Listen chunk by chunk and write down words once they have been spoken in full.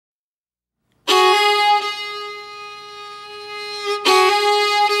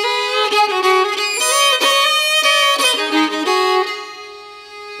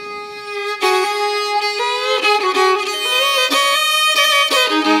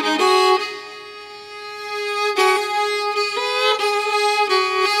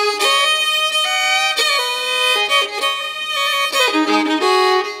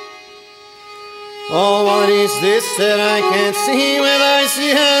this that I can't see when icy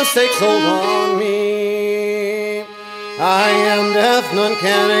hands takes hold on me? I am death, none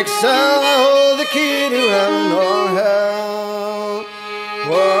can excel. I hold the key to heaven or hell.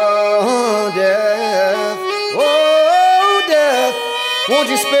 Whoa, death, oh, death, won't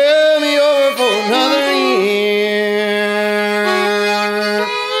you spare me over for another year?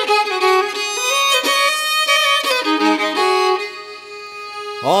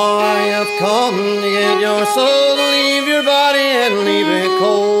 Oh, I have come to get your soul, to leave your body and leave it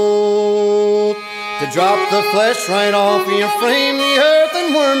cold, to drop the flesh right off your frame. The earth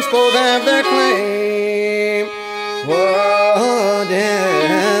and worms both have their claim. Whoa,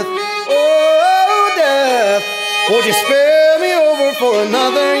 death, oh, death, won't you spare me over for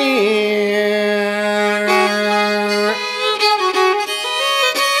another year?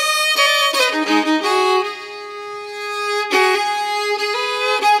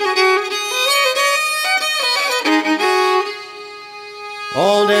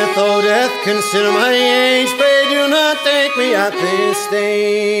 Oh death, consider my age. Pray do not take me at this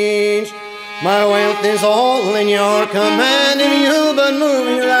stage. My wealth is all in your command. If you but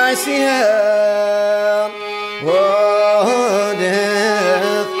move your icy hand. Oh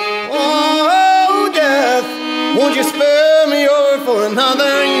death, oh death, won't you spare me over for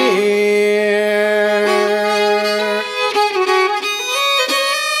another year?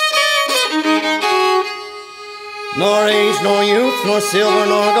 Nor age, nor youth, nor silver,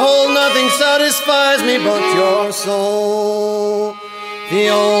 nor gold, nothing satisfies me but your soul. The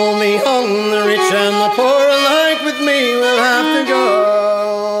old, the young, the rich and the poor alike with me will have to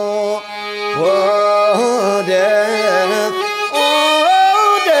go. Whoa, death,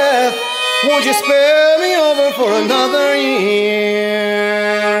 oh, death, won't you spare me over for another year?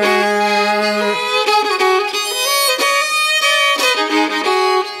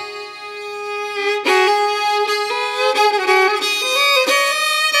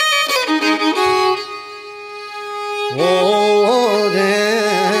 Oh,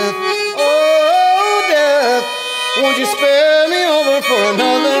 death, won't you spare me over for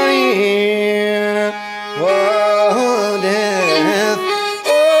another year? Oh,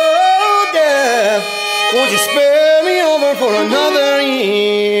 death, won't you spare me over for another